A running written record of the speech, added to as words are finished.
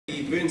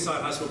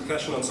Burnside High School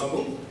Percussion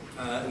Ensemble,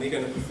 and they're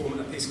going to perform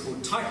a piece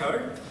called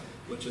Taiko,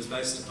 which is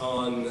based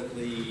on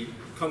the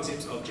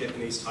concept of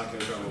Japanese taiko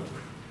drumming.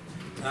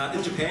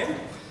 In Japan,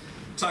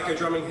 taiko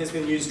drumming has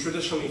been used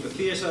traditionally for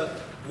theatre,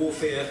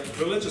 warfare,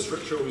 religious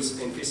rituals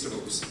and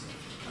festivals.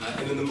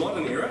 And in the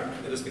modern era,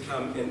 it has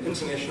become an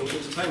international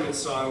entertainment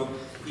style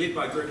led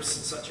by groups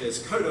such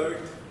as Kodo,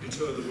 who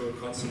tour the world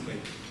constantly.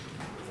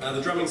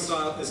 The drumming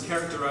style is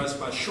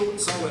characterised by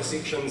short solo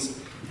sections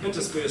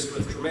interspersed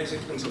with dramatic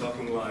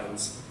interlocking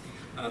lines.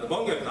 The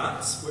bongo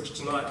parts, which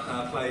tonight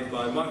are played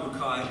by Michael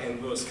Kai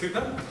and Lewis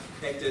Cooper,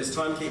 act as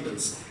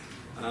timekeepers.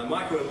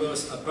 Michael and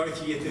Lewis are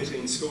both Year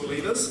 13 school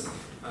leaders.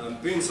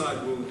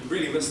 Burnside will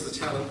really miss the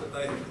talent that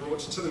they have brought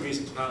to the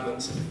music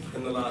department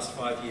in the last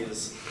 5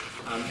 years.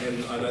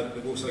 And I know that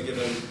they've also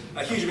given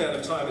a huge amount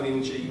of time and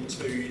energy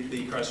to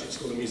the Christchurch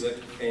School of Music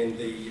and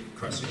the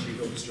Christchurch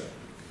Youth Orchestra.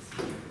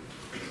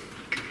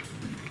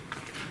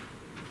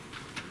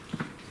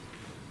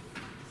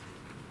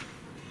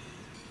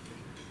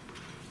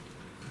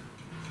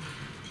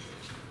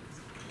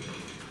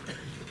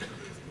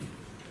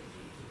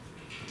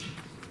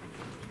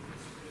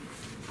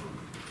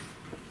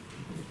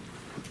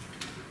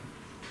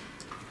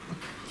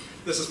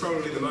 This is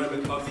probably the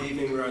moment of the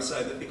evening where I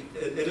say that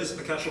it is a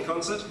percussion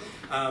concert.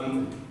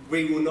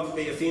 We will not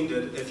be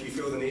offended if you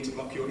feel the need to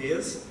block your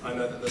ears. I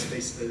know that this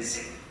piece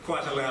is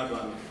quite a loud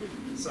one.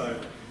 So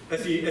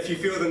if you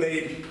feel the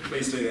need,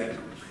 please do that.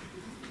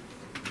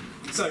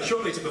 So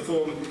shortly to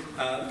perform,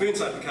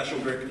 Burnside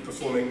Percussion Group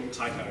performing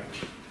Taiko.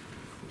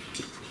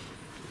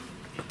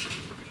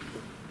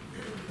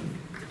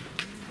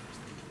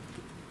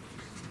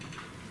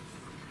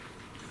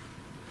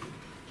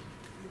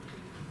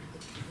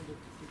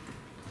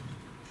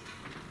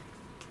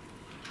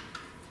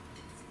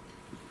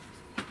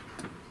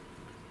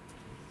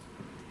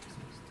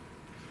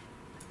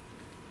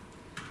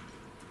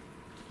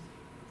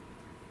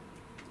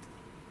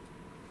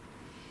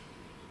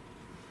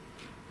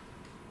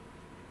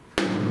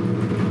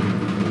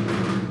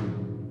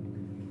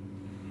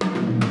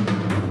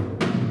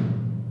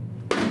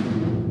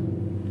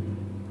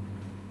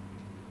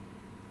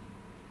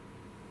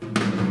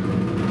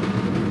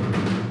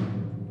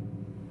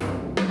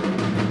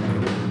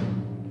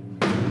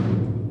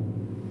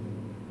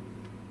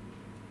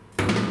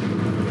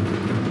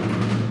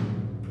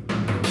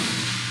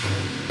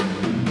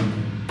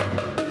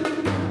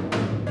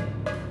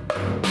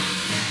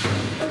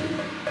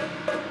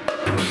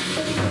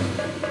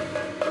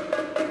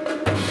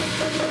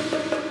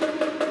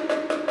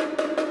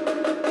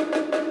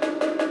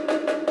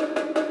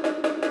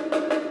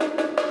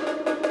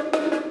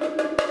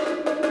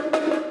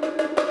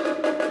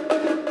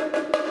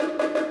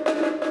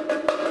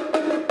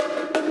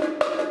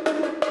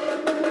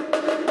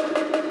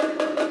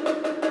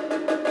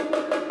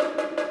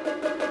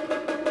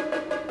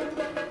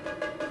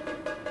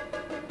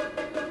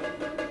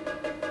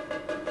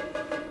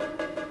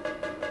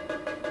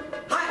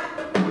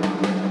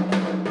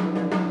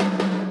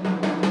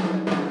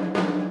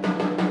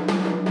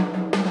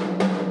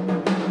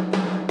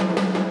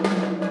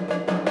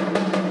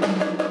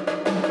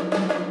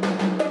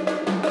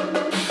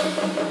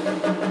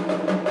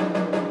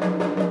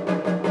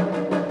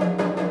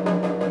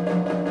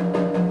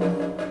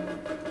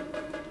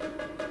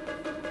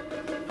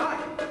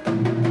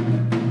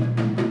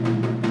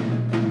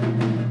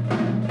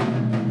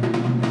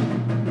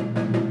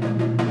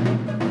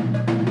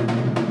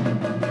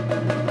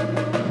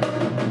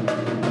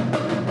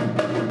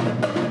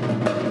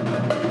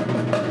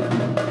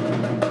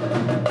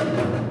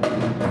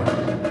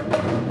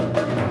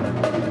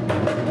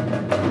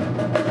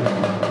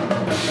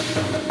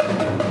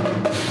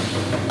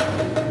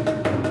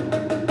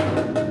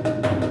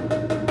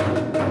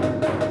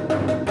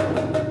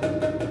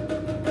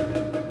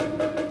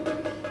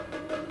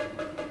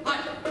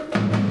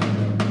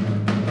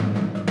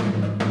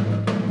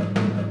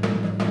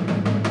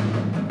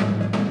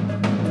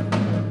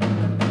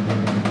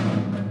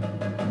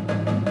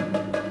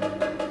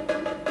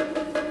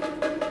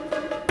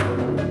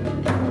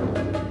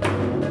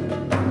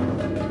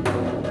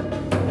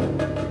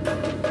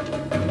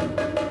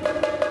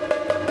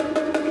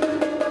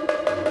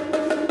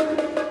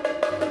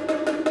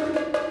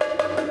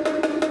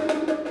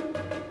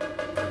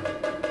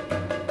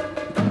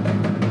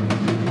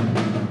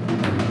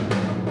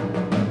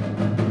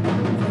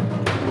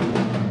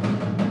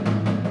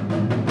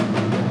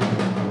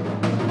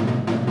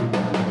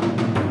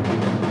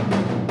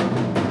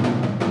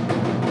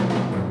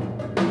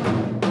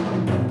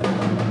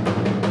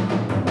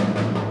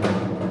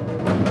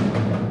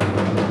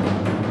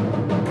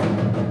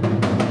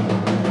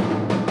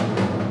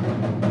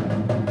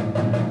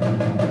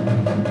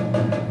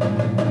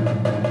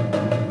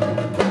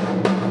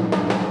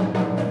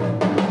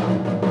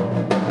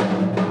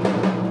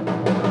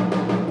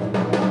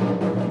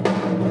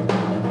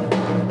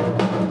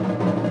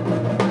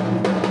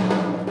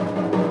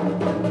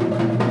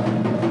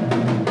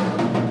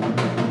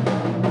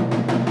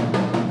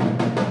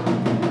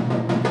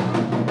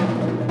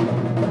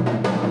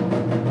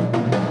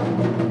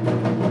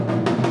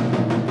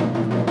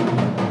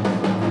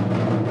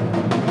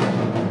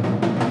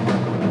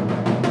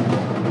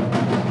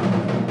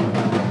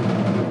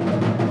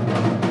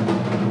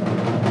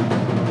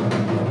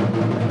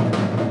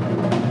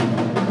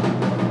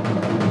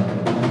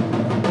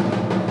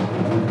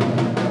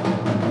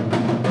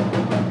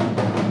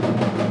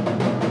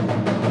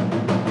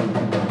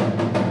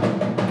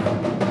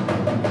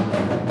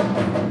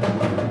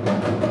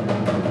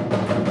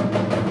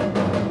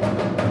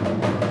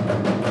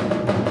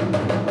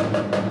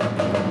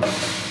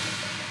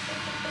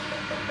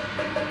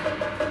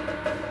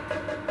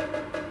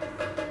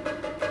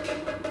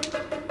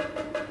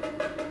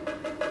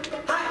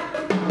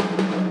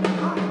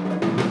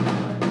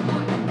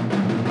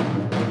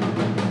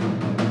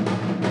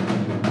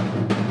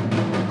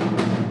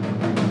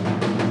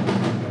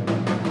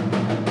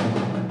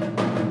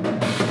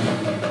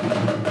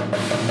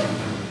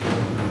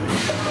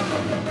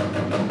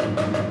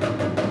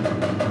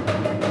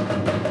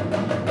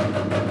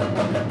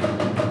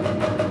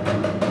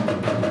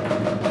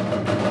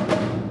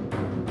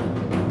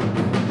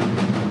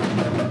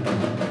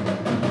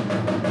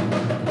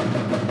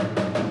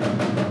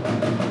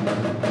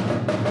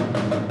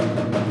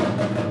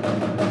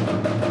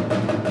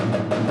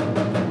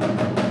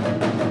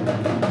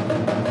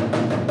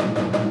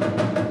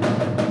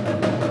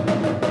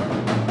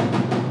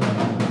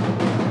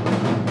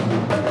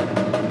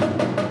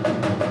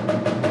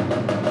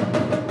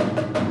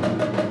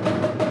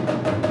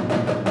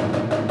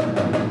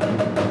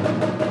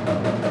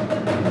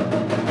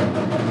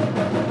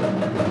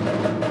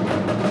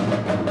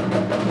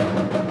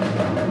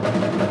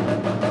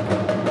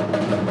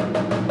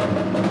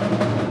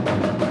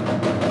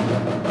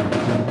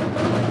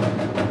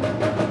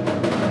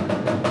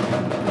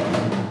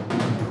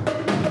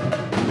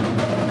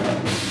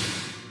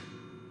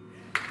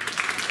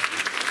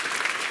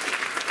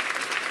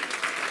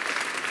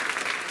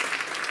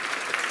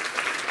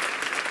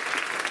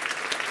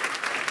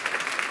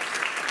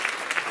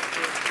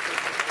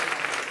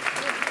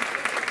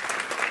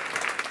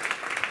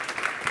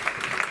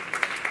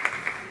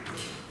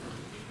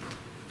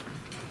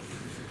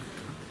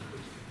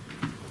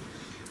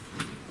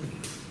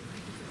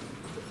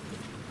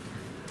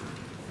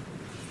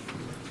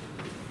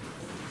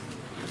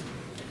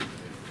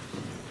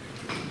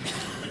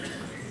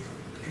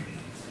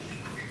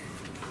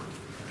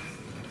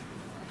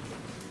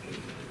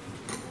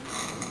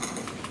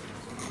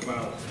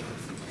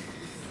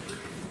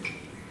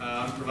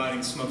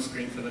 providing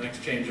smokescreen for the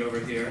next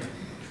changeover here.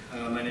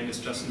 My name is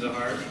Justin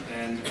DeHart,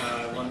 and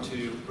I want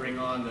to bring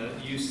on the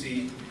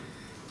UC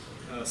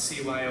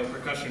CYO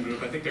percussion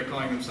group. I think they're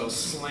calling themselves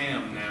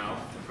SLAM now,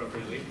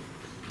 appropriately.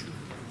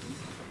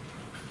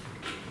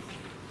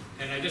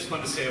 And I just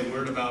want to say a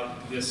word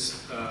about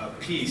this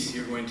piece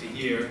you're going to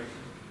hear.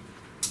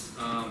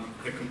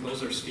 The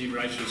composer, Steve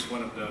Reich, is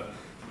one of the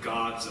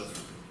gods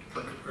of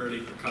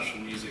early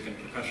percussion music and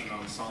percussion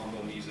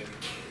ensemble music.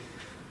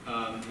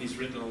 He's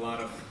written a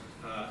lot of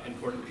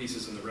important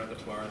pieces in the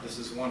repertoire. This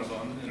is one of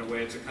them. In a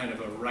way, it's a kind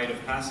of a rite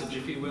of passage,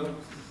 if you will.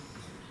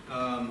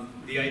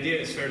 The idea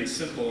is fairly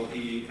simple.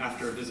 He,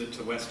 after a visit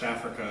to West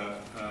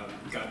Africa,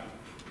 got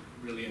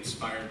really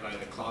inspired by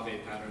the clave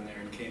pattern there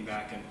and came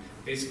back and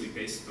basically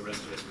based the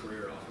rest of his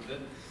career off of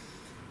it.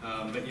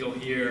 But you'll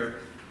hear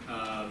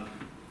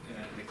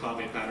the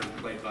clave pattern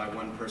played by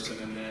one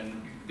person and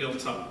then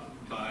built up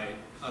by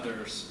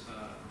others,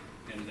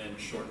 and then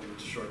shortened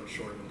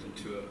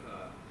into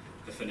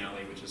the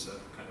finale, which is a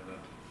kind of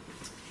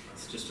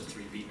it's just a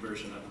 3-beat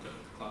version of the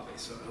clave.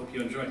 So I hope you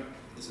enjoy.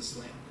 This is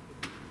Slam.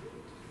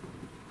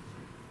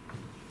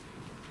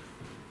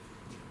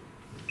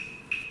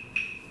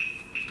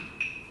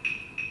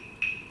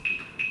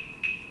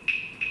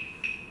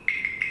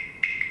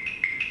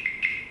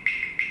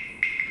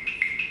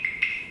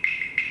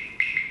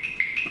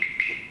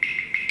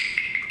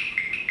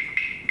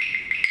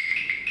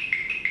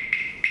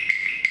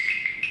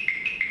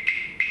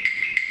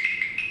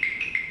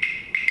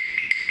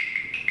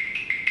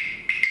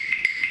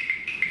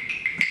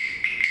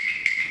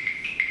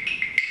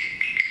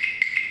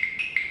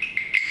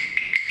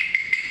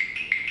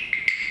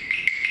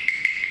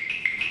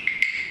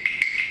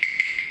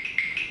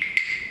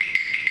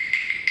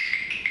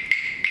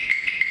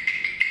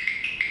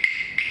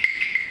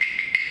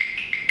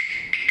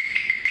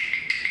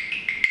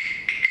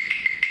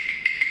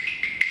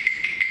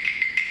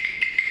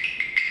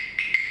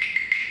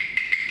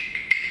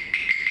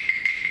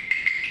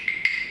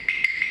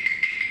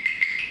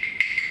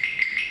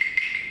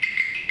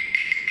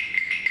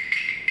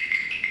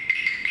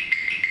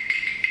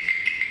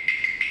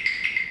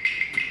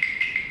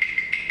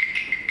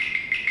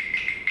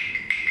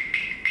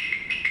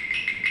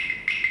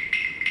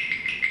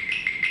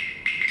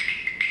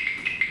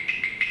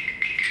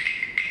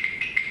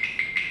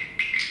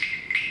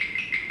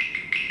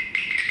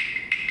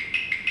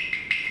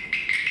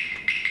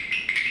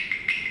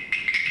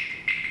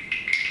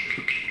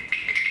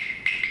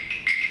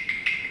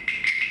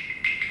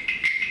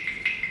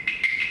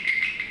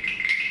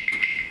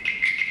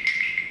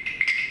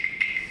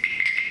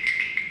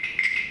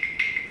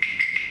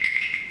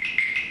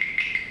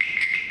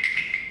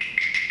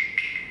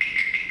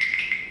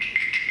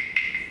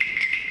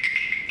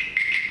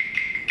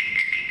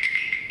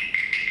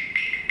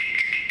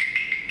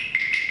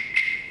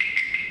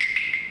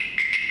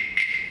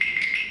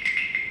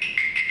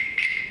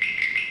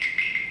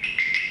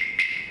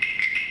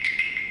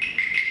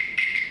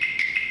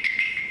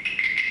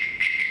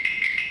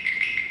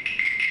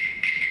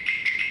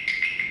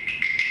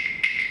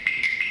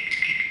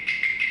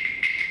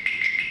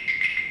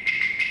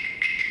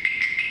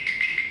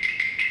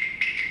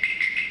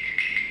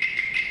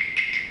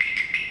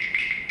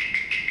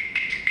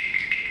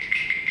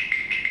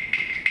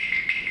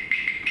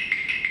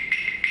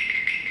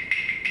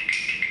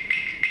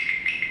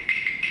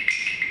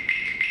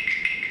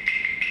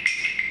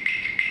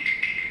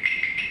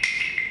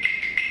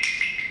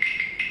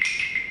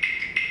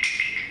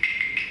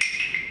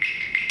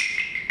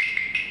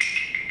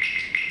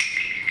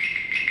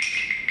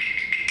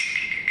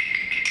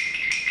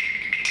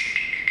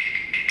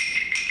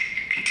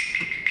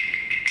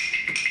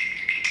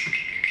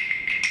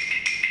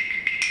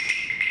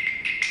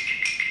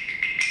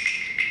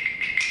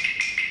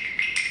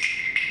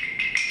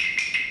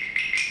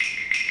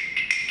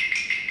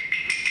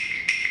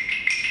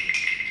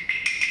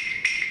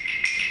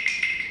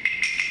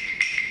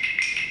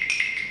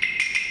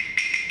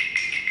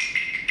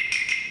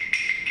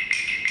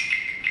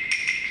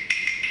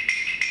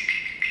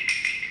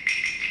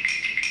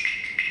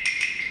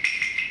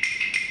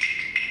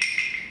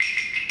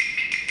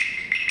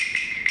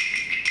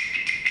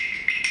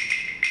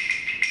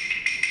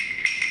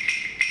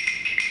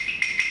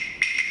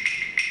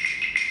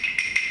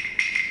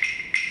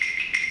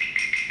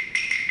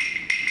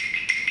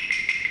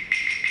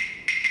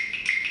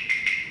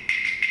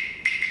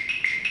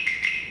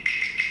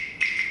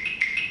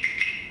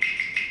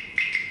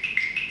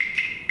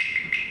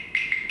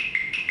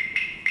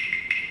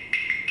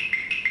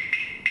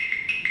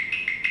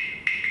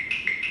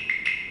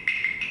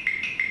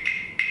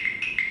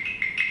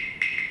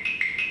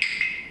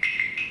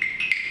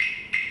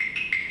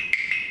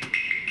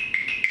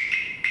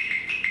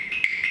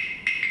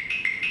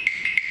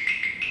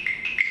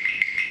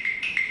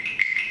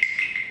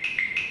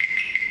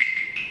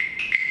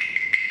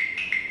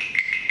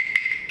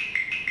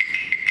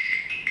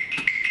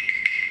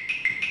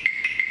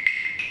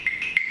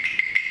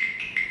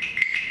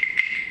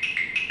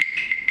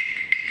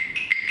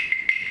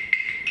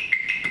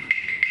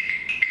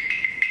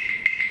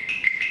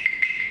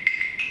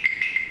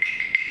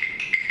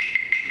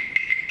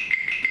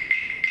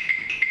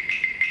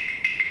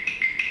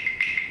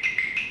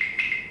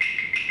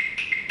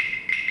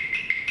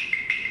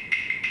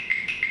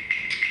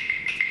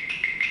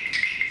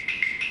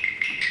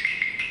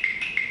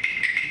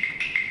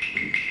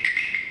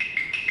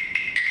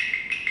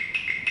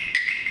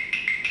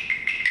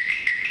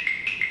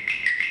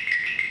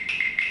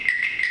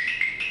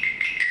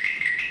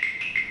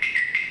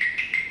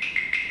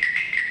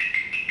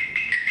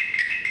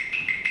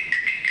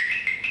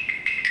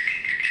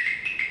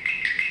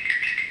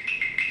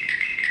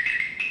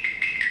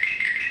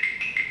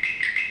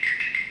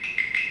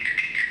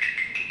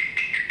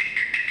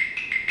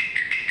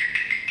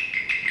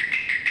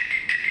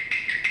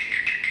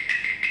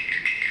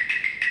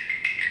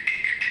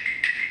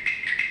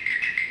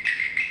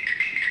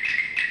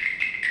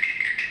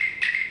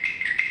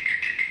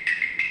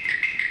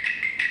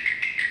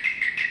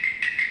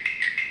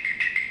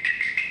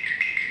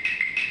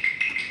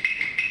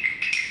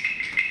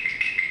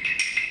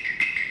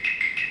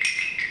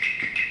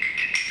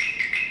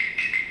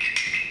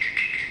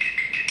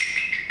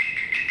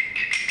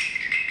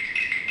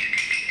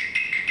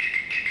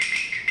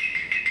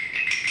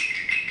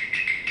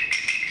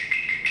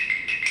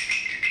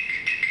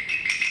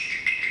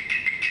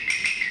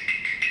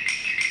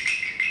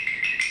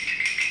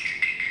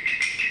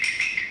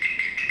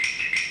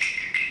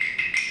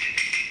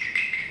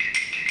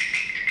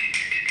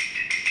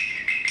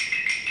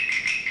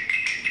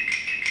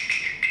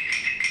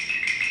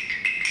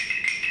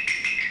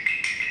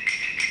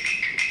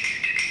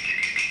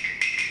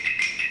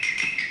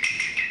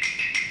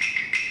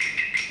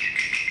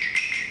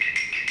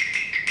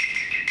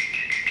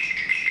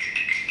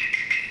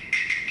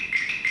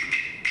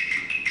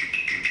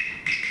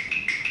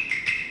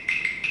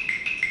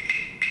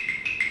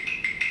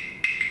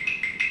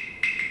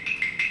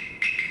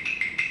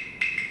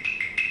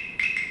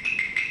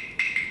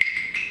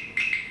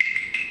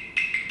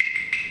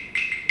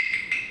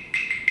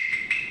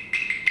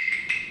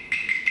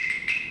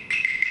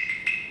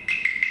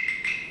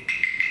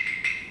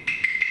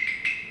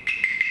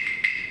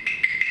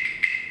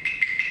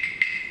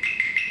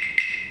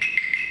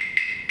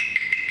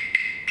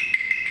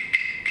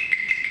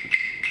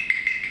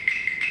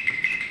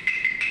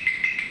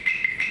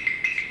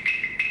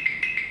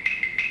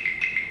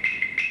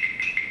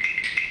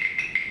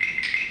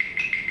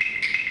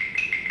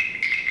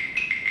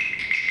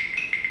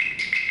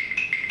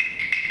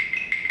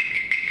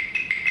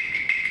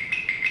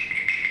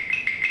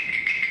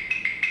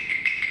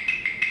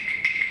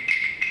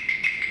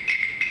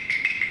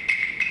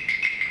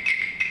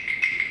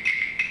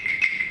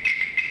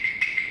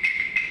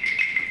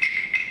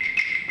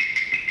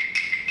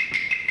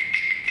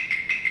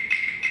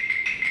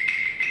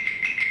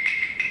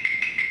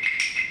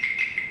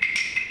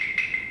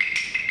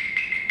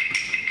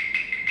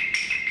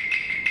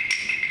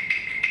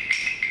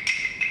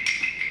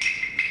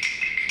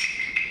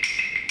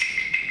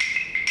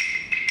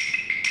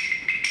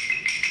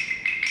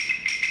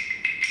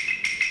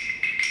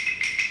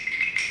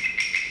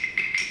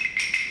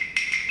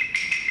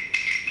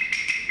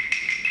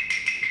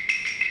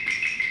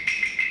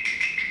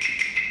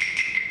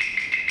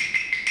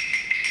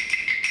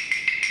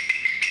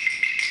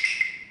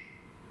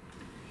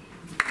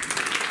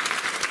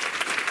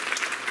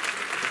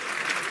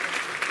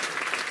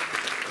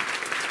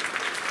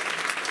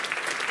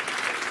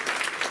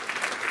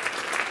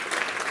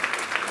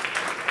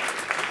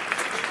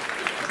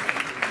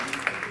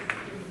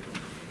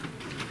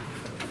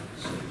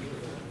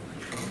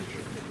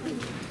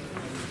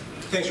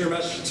 thanks very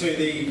much to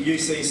the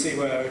UC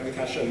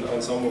Re-Percussion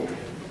Ensemble.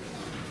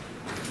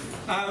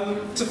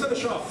 To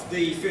finish off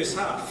the first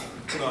half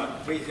tonight,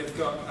 we have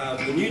got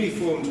the newly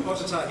formed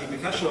Otatahi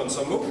Percussion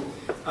Ensemble.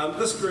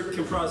 This group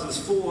comprises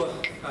four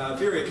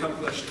very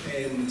accomplished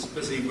and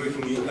busy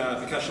working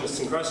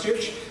percussionists in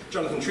Christchurch: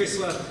 Jonathan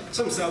Tressler,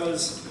 Tim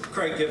Sellers,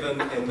 Craig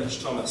Given and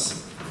Mitch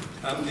Thomas.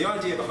 The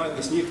idea behind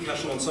this new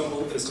percussion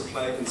ensemble is to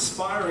play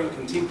inspiring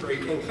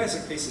contemporary and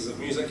classic pieces of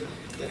music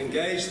that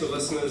engage the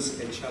listeners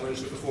and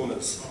challenge the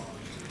performers.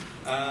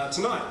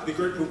 Tonight, the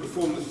group will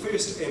perform the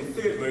first and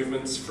third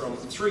movements from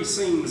Three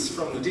Scenes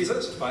from the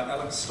Desert by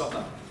Alex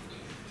Stopper.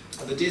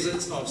 The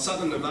deserts of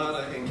southern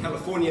Nevada and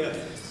California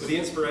were the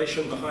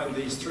inspiration behind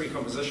these three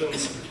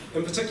compositions,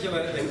 in particular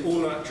an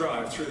all-night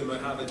drive through the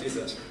Mojave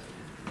Desert.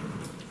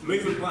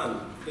 Movement 1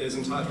 is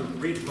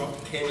entitled Red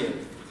Rock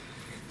Canyon.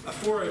 A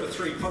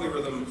 4/3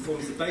 polyrhythm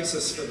forms the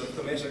basis for the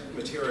thematic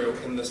material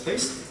in this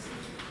piece.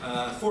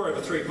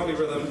 4/3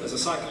 polyrhythm is a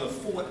cycle of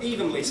 4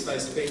 evenly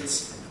spaced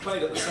beats,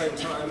 played at the same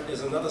time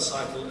as another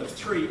cycle of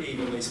 3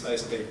 evenly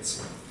spaced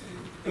beats.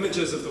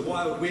 Images of the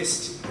Wild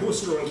West,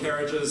 horse-drawn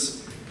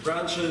carriages,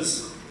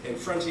 ranches and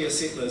frontier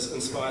settlers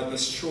inspired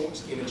this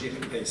short,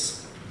 energetic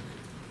piece.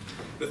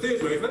 The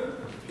third movement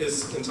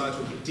is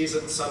entitled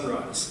Desert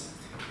Sunrise.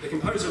 The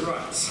composer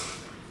writes,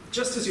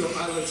 "Just as your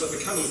eyelids are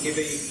becoming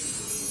heavy,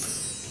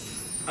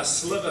 a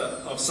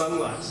sliver of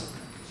sunlight,"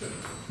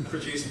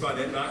 produced by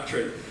that mark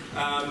tree.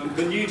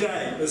 "The new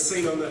day is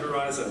seen on the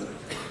horizon."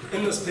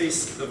 In this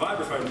piece, the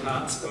vibraphone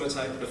parts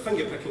imitate the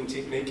finger-picking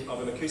technique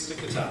of an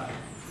acoustic guitar.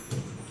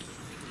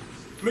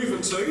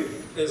 Movement 2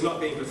 is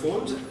not being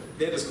performed.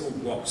 That is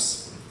called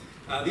Waltz.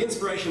 The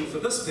inspiration for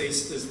this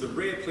piece is the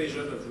rare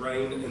pleasure of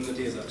rain in the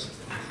desert.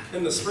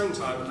 In the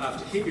springtime,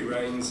 after heavy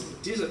rains,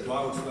 desert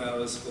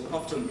wildflowers will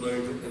often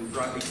bloom in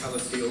brightly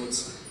coloured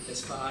fields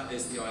as far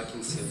as the eye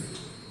can see.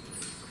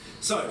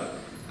 So,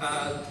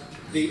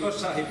 the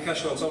Otatahi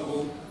Percussion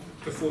Ensemble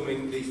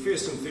performing the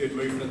first and third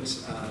movement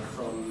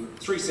from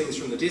Three Scenes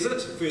from the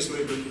Desert. First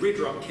movement, Red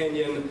Rock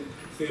Canyon.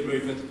 Third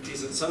movement,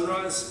 Desert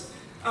Sunrise.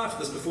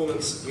 After this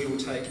performance, we will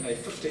take a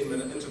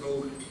 15-minute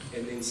interval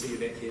and then see you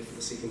back here for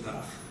the second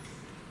half.